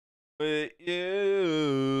with you.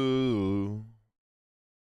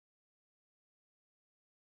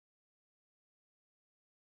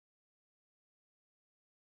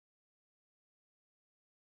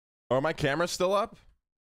 Are my cameras still up?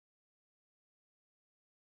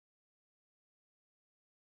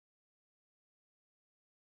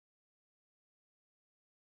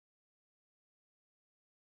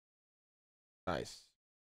 Nice.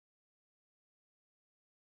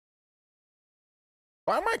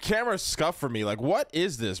 Why are my cameras scuffed for me? Like, what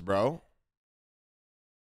is this, bro?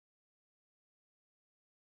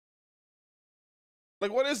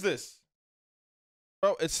 Like, what is this?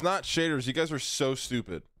 Bro, it's not shaders. You guys are so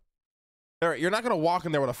stupid. Harry, you're not going to walk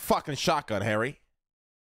in there with a fucking shotgun, Harry.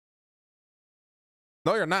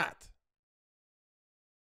 No, you're not.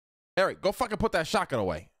 Harry, go fucking put that shotgun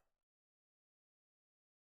away.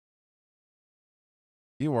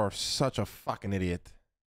 You are such a fucking idiot.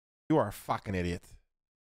 You are a fucking idiot.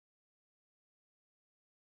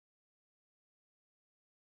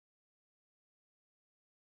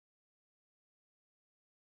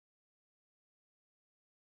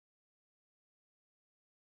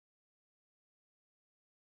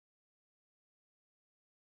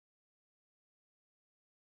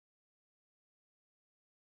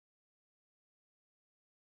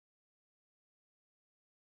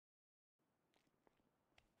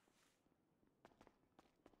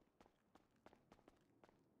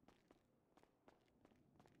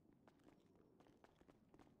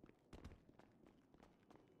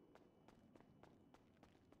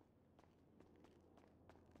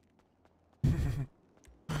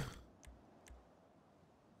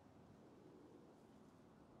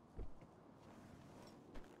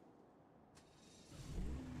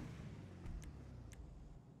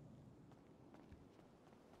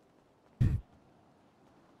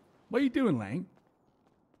 What are you doing, Lang?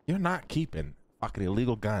 You're not keeping fucking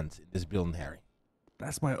illegal guns in this building, Harry.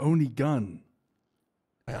 That's my only gun.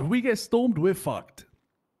 Well, If we get stormed, we're fucked.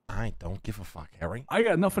 I don't give a fuck, Harry. I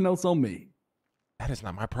got nothing else on me. That is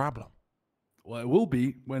not my problem. Well, it will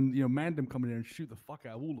be when, Mandem come in there and shoot the fuck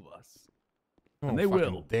out of all of us. You And don't they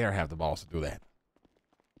fucking will. dare have the balls to do that.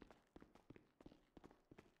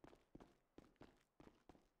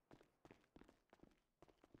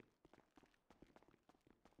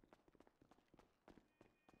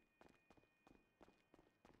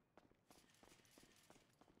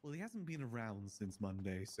 Well, he hasn't been around since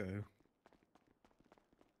Monday, so...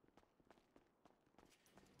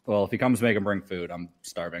 Well, if he comes, make him bring food. I'm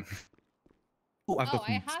starving. Oh, I've got I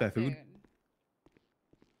some have spare food.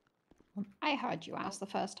 I heard you ask the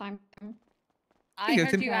first time. I you go,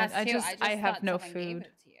 heard Tim. you ask I too. just- I have thought no someone gave food.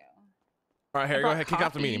 it to you. All right, Harry, I go brought ahead. Kick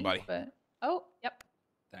out the meeting, coffee, buddy. But yep.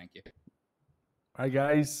 Thank you. All right,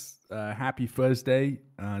 guys. Happy Thursday.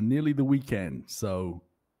 Nearly the weekend. So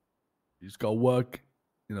you just got to work,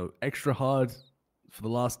 extra hard for the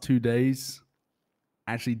last 2 days.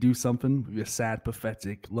 Actually do something with your sad,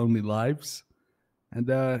 pathetic, lonely lives. And,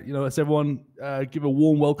 let's everyone give a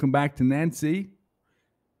warm welcome back to Nancy,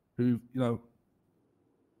 who,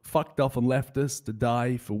 fucked off and left us to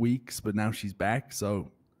die for weeks, but now she's back.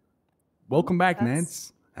 So welcome back, That's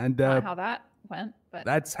Nance. And Not how that went, but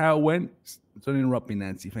that's how it went. Don't interrupt me,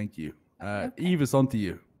 Nancy. Thank you. Okay. Eve, it's on to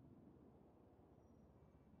you.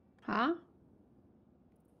 Huh?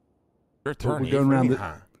 Your turn, We're Eve. going What do you around mean, the-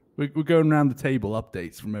 huh? We're going around the table.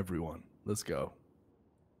 Updates from everyone. Let's go.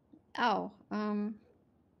 Oh,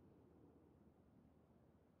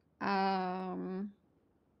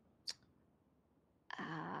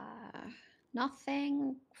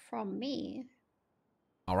 nothing from me.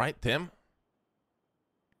 All right, Tim.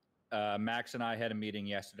 Max and I had a meeting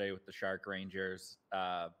yesterday with the Shark Rangers.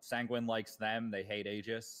 Sanguine likes them. They hate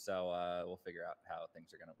Aegis, so we'll figure out how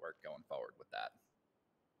things are going to work going forward with that.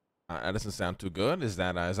 That doesn't sound too good. Is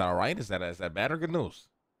that all right? Is that bad or good news?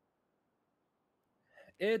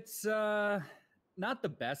 It's not the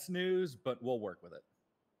best news, but we'll work with it.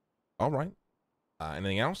 All right.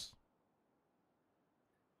 Anything else?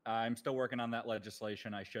 I'm still working on that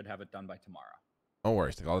legislation. I should have it done by tomorrow. No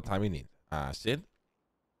worries. Take all the time you need. Sid?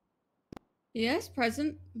 Yes,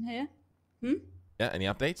 present here. Yeah, any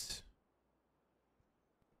updates?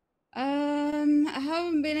 I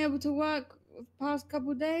haven't been able to work the past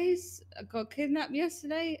couple days. I got kidnapped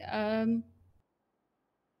yesterday.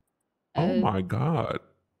 Oh my god.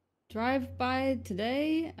 Drive by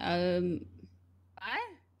today. What?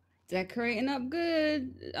 Decorating up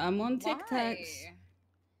good. I'm on Why? TikToks.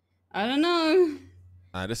 I don't know.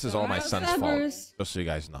 This is So all my how's son's fault, Cerberus? just so you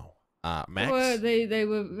guys know. Max? Well, they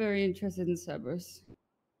were very interested in Cerberus.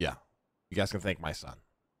 Yeah. You guys can thank my son.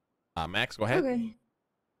 Max, go ahead. Okay.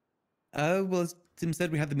 Well, as Tim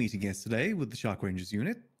said, we had the meeting yesterday with the Shark Rangers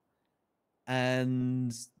unit,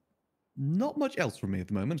 and not much else from me at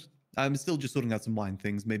the moment. I'm still just sorting out some wine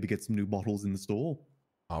things, maybe get some new bottles in the store.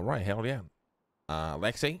 All right, hell yeah.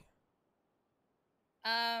 Lexi?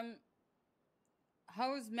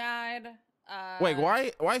 Ho's mad. Wait,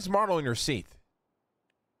 why is Marlo in your seat?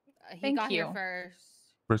 He Thank got here you. first.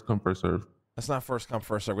 First come, first serve. That's not first come,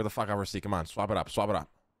 first serve. Where the fuck over seat? Come on, swap it up, swap it up.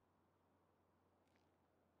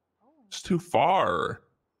 It's too far.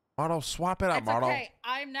 Marlo, swap it up, It's Marlo. okay.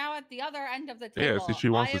 I'm now at the other end of the Yeah, table. see, she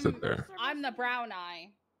wants I to sit am- there. I'm the brown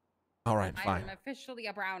eye. All right, I fine. am officially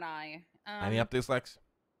a brown eye. Any updates, Lex?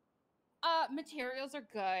 Materials are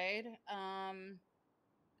good.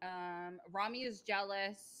 Rami is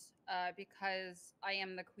jealous because I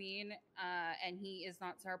am the queen and he is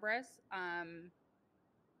not Cerberus. I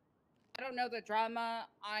don't know the drama.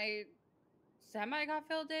 I got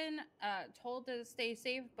filled in, told to stay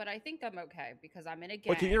safe, but I think I'm okay because I'm in a gang.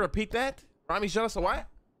 Wait, can you repeat that? Rami's jealous of what?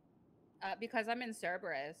 Because I'm in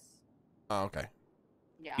Cerberus. Oh, okay.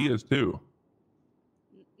 Yeah. He is too.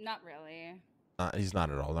 Not really. He's not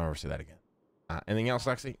at all. I'll never see that again. Anything else,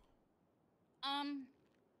 Lexi?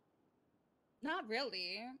 Not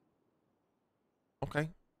really. Okay.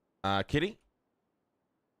 Kitty?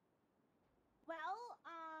 Well,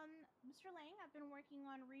 Mr. Lang, I've been working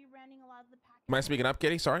on rebranding a lot of the packages. Am I speaking up,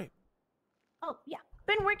 Kitty? Sorry. Oh, yeah.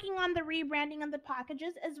 Been working on the rebranding of the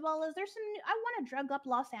packages as well as there's some new, I want to drug up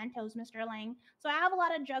Los Santos, Mr. Lang. So I have a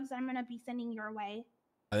lot of drugs that I'm going to be sending your way.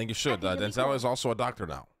 I think you should. I think it'd be Denzel cool. is also a doctor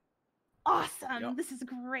now. Awesome. Yep. This is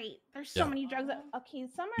great. There's so Yeah. many drugs that, okay,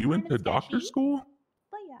 some are You went kind to of doctor sketchy, school?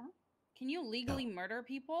 But yeah. Can you legally murder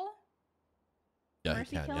people? Yeah,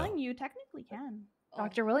 Mercy killing, you technically can.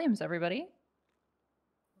 Dr. Williams, everybody.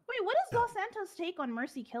 Wait, what is Los Santos' take on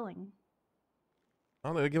mercy killing? I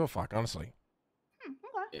don't really give a fuck, honestly.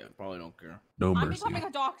 Okay. Yeah, probably don't care. No I'm mercy. becoming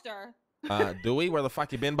a doctor. Dewey, where the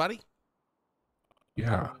fuck you been, buddy?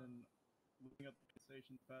 Yeah.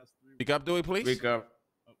 Speak up, Dewey, please. Speak up.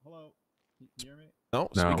 Hello. Can you hear me? No,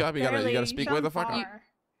 speak No. up. You gotta Barely, speak you way the sound fuck up. far.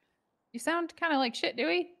 You sound kind of like shit,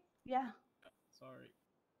 Dewey. Yeah. Sorry.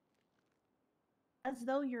 As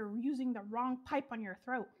though you're using the wrong pipe on your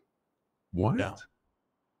throat. What? Yeah.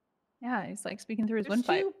 Yeah, he's like speaking through his There's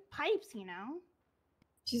windpipe. two pipes, you know.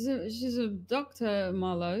 She's a doctor,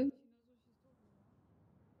 Marlo.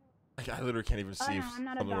 I literally can't even Oh, see no, if I'm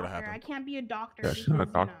not a something would have doctor. I happened. can't be a doctor. Yeah, she's not a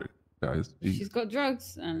because, you know- doctor, guys. Jeez. She's got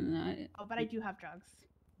drugs, and Oh, but I do have drugs.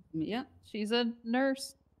 yeah. She's a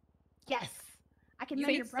nurse. Yes. I can You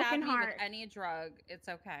mend can your stab broken me heart. with any drug. It's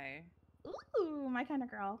okay. Ooh, my kind of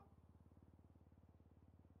girl.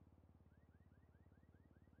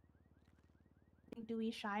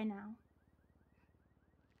 Dewey shy now.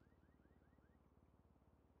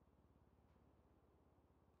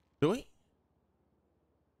 Dewey?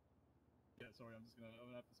 Yeah, sorry. I'm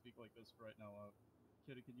gonna have to speak like this right now.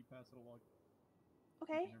 Kitty, can you pass it along?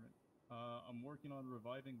 Okay. Can you hear me? I'm working on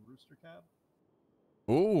reviving Rooster Cab.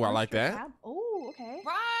 Ooh, I like that. Oh, okay.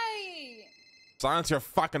 Right. Silence your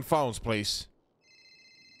fucking phones, please.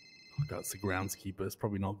 Oh, God, it's the groundskeeper. It's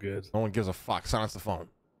probably not good. No one gives a fuck. Silence the phone.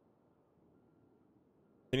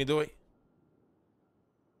 Can you do it?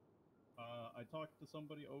 I talked to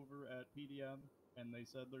somebody over at PDM, and they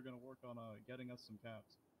said they're gonna work on getting us some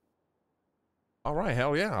cabs. All right,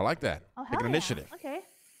 hell yeah, I like that. Oh, Take hell an yeah. initiative. Okay.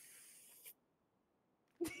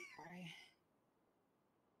 Sorry.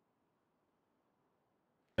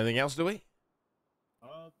 Anything else, Dewey?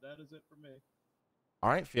 That is it for me. All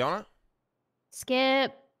right, Fiona?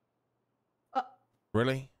 Skip.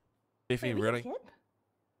 Really? Fifi, Wait, we really?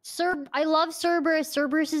 skip? I love Cerberus.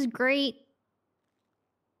 Cerberus is great.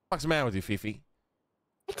 What's the matter with you, Fifi?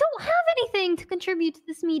 I don't have anything to contribute to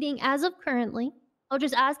this meeting as of currently. I'll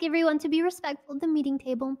just ask everyone to be respectful at the meeting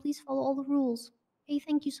table and please follow all the rules. Hey,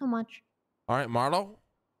 thank you so much. All right, Marlo?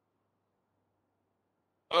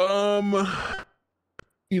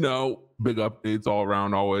 You know, big updates all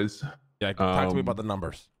around always. Yeah, talk to me about the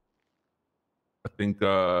numbers. I think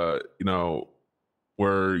you know,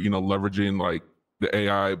 we're, you know, leveraging like the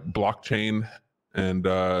AI blockchain and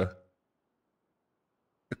the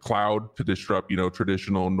cloud to disrupt, you know,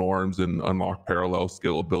 traditional norms and unlock parallel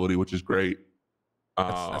scalability, which is great.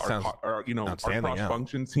 That sounds you know, our outstanding, yeah.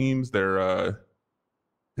 cross-function teams, they're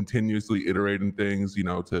continuously iterating things, you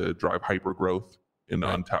know, to drive hyper growth in the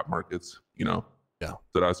untapped markets, you know. Yeah.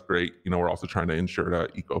 So that's great. You know, we're also trying to ensure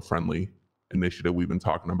that eco-friendly initiative we've been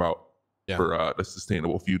talking about for the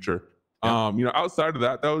sustainable future. You know, outside of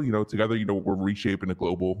that though, you know, together, you know, we're reshaping the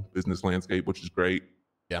global business landscape, which is great.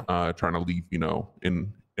 Yeah. Trying to leave, you know,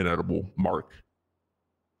 an inedible mark.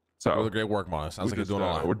 So Really great work, Mars. Sounds like you're doing a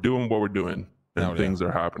lot. we're doing what we're doing, and Hell yeah. things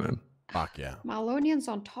are happening. Fuck yeah. Malonian's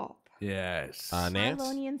on top. Yes. Nance?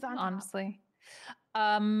 Malonian's on top. Honestly.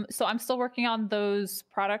 So I'm still working on those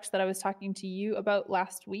products that I was talking to you about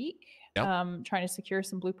last week. Yep. Trying to secure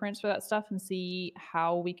some blueprints for that stuff and see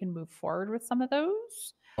how we can move forward with some of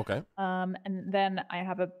those. Okay. And then I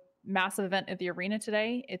have a massive event at the arena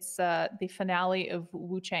today. It's the finale of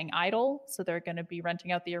Wu Chang Idol. So they're going to be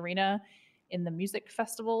renting out the arena in the music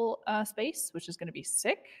festival space, which is going to be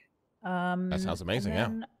sick. That sounds amazing, yeah.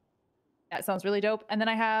 That sounds really dope. And then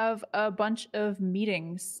I have a bunch of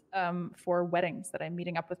meetings for weddings that I'm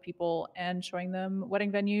meeting up with people and showing them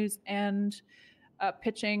wedding venues and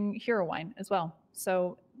pitching Hero Wine as well.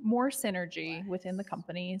 So more synergy within the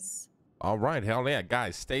companies. All right. Hell yeah.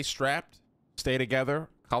 Guys, stay strapped. Stay together.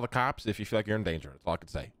 Call the cops if you feel like you're in danger. That's all I can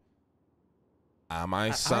say.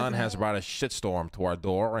 My son has brought a shitstorm to our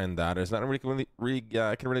door, and there's nothing we can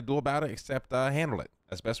really do about it except handle it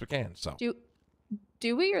as best we can. So.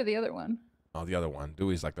 Dewey or the other one? Oh, the other one.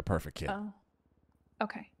 Dewey's like the perfect kid. Oh.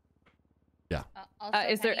 Okay. Yeah. Also,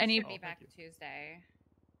 Is there Penny any? should be back Tuesday.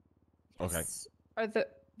 Okay. Are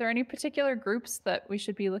there any particular groups that we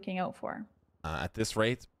should be looking out for? At this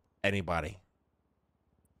rate, anybody.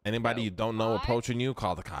 Anybody you don't know approaching you,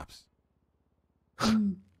 call the cops.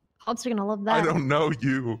 Cops are gonna love that. I don't know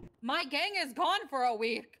you. My gang is gone for a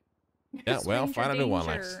week. Yeah, well, find a new one,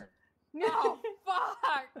 Lex. No, fuck.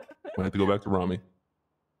 I have to go back to Rami.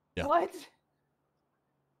 Yeah. What?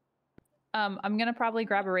 I'm gonna probably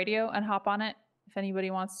grab a radio and hop on it if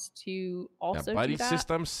anybody wants to also buddy do that.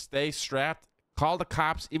 system, stay strapped. Call the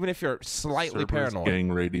cops, even if you're slightly Cerberus paranoid.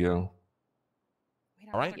 gang radio.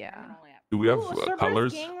 All right. Yeah. Do we have Ooh, Cerberus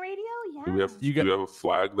colors? gang radio? Yeah. Do we have? You do we have a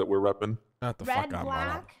flag that we're repping? Not the Red, fuck out, Marlo.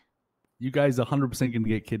 black. You guys are 100% gonna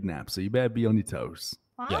get kidnapped, so you better be on your toes.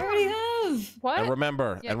 Yeah. I already have. What? And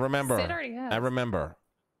remember, Yeah, and remember, Sid already has. and remember,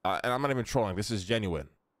 and I'm not even trolling. This is genuine.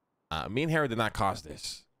 Me and Harry did not cause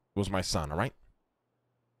this. It was my son. All right.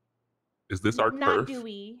 Is this our Not turf?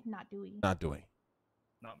 Dewey. Not Dewey. Not Dewey.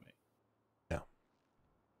 Not me.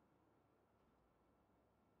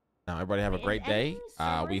 Now, everybody have a Is great day. any We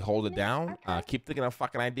Cerberus hold it in down. our Keep thinking of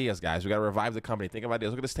fucking ideas, guys. We got to revive the company. Think of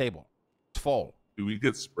ideas. Look at this table. It's full. Do we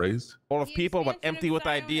get sprays? Full of The people, but expansion empty of with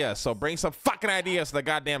ideas. So bring some fucking ideas to the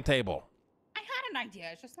goddamn table. I had an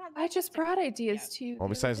idea. It's just not. I just brought ideas to you. Well,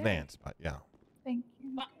 the besides other day. Nance, but yeah. Thank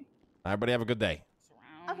you. Everybody have a good day.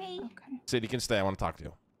 Okay. Okay. Sid, you can stay. I want to talk to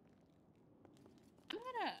you.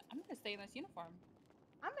 I'm gonna stay in this uniform.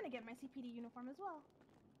 I'm gonna get my CPD uniform as well.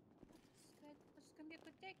 This is gonna be a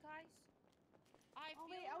good day, guys. I Oh,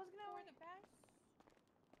 feel wait, I was gonna- for the best.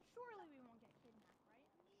 Surely we won't get kidnapped,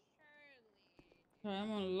 right? Sorry,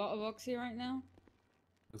 I'm on a lot of oxy right now.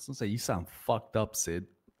 I was gonna say you sound fucked up, Sid.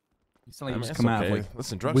 You sound like I you mean, just it's come out okay. of like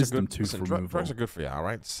Listen, drugs wisdom are good. tooth Listen, removal. drugs are good for you, all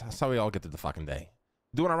right? That's how we all get through the fucking day.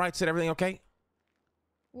 Doing all right, Sid? Everything okay?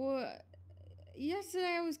 Well,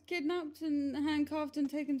 yesterday I was kidnapped and handcuffed and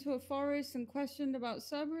taken to a forest and questioned about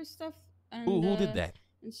Cerberus stuff. And, Who did that?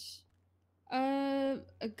 And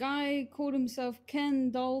a guy called himself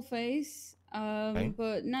Ken Dollface. Okay.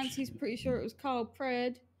 But Nancy's pretty sure it was Carl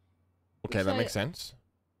Pred. Okay, which that makes sense.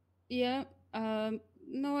 Yeah.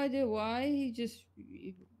 No idea why. He just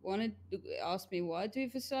wanted to ask me what I do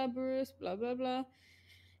for Cerberus, blah blah blah.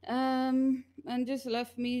 And just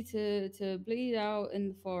left me to bleed out in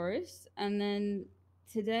the forest. And then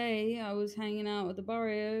today I was hanging out at the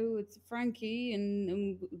barrio with Frankie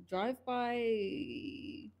and drive by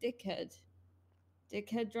dickhead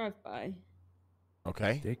drive by.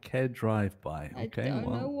 Okay. Dickhead drive-by. Okay, I don't know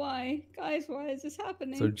well. why, guys. Why is this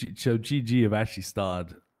happening? So, so GG have actually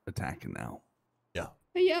started attacking now. Yeah.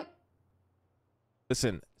 Yep.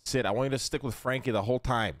 Listen, Sid, I want you to stick with Frankie the whole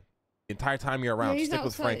time. The entire time you're around, Yeah, he's stick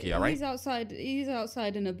with outside- Frankie, all right? He's outside. He's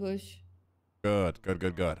outside in a bush. Good.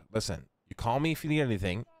 Listen, you call me if you need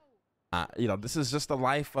anything. This is just the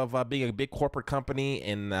life of being a big corporate company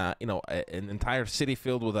in, an entire city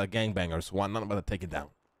filled with gangbangers who want nothing but to take it down.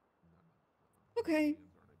 Okay.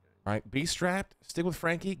 All right, be strapped. Stick with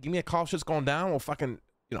Frankie. Give me a call. Shit's going down. We'll fucking,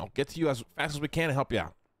 get to you as fast as we can and help you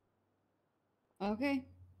out. Okay.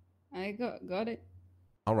 I got it.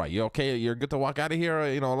 All right, you okay? You're good to walk out of here,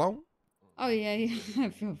 alone? Oh yeah. I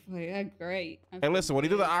feel great. Hey, listen, when you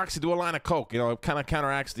do the oxy, do a line of coke. It kind of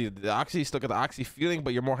counteracts the oxy. You still get the oxy feeling,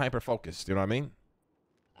 but you're more hyper focused. You know what I mean?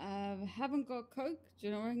 Haven't got coke. Do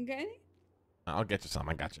you know where I can get any? I'll get you some.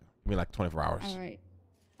 I got you. Give me like 24 hours. All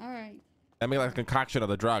right. Let me like a concoction of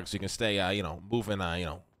the drugs so you can stay, moving,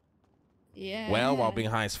 Yeah. well while being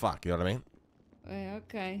high as fuck. You know what I mean?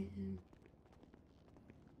 Okay.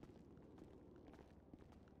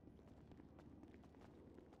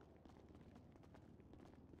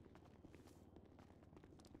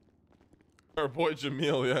 Our boy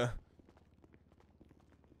Jamil, yeah.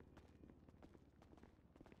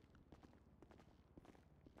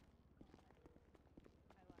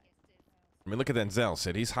 I mean, look at Denzel,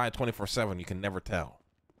 Sid. He's high 24/7. You can never tell.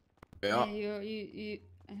 Yeah, Yeah. you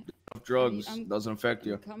Drugs I'm- doesn't affect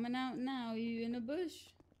you. coming out now. You in the bush?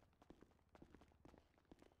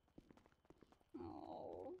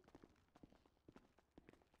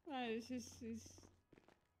 Oh, this is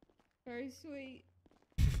very sweet.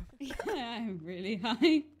 Yeah, I'm really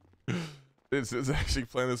high. This is actually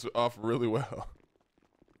playing this off really well.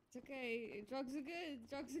 It's okay. Drugs are good.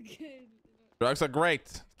 Drugs are good. Drugs are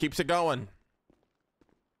great. Keeps it going.